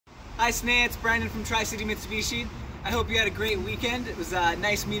Hi Sneja, it's Brandon from Tri-City Mitsubishi. I hope you had a great weekend. It was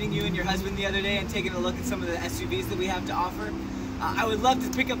nice meeting you and your husband the other day and taking a look at some of the SUVs that we have to offer. I would love to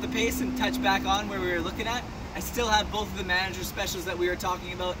pick up the pace and touch back on where we were looking at. I still have both of the manager specials that we were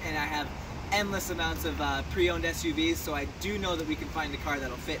talking about, and I have endless amounts of pre-owned SUVs, so I do know that we can find a car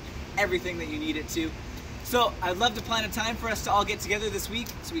that'll fit everything that you need it to. So I'd love to plan a time for us to all get together this week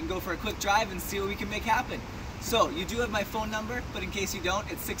so we can go for a quick drive and see what we can make happen. So you do have my phone number, but in case you don't,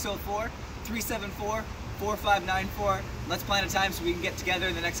 it's 604-374-4594. Let's plan a time so we can get together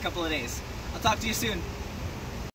in the next couple of days. I'll talk to you soon.